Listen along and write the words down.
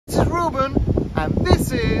Ruben, and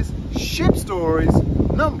this is Ship Stories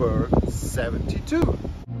number 72.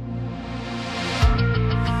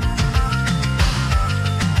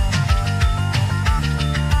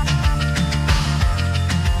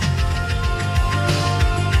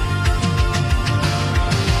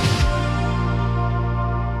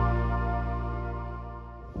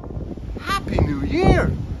 Happy New Year!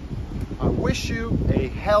 I wish you a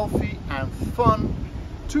healthy and fun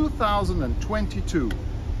 2022.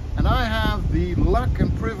 And I have the luck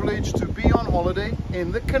and privilege to be on holiday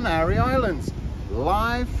in the Canary Islands,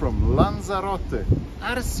 live from Lanzarote,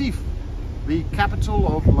 Arrecife, the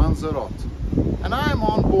capital of Lanzarote. And I am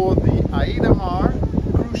on board the AidaMar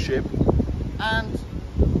cruise ship, and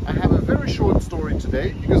I have a very short story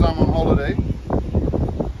today because I'm on holiday.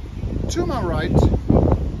 To my right,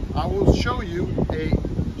 I will show you a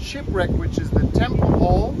shipwreck which is the Temple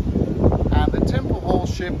Hall, and the Temple Hall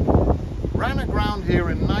ship ran aground here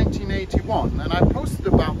in 1981, and I posted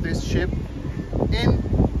about this ship in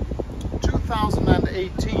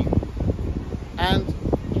 2018. And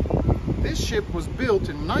this ship was built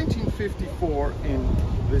in 1954 in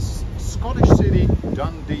this Scottish city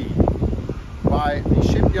Dundee by the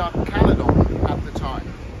shipyard Caledon at the time.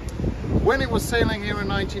 When it was sailing here in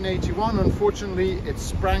 1981, unfortunately it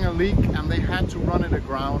sprang a leak and they had to run it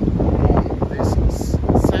aground on this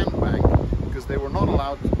sandbank because they were not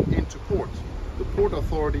allowed into port. The port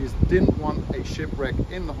authorities didn't want a shipwreck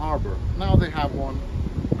in the harbor. Now they have one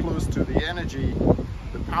close to the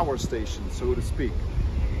power station, so to speak.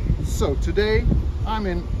 So today I'm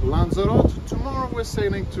in Lanzarote. Tomorrow we're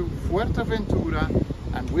sailing to Fuerteventura,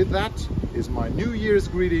 and with that is my New Year's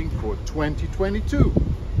greeting for 2022.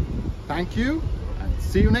 Thank you, and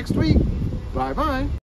see you next week. Bye bye.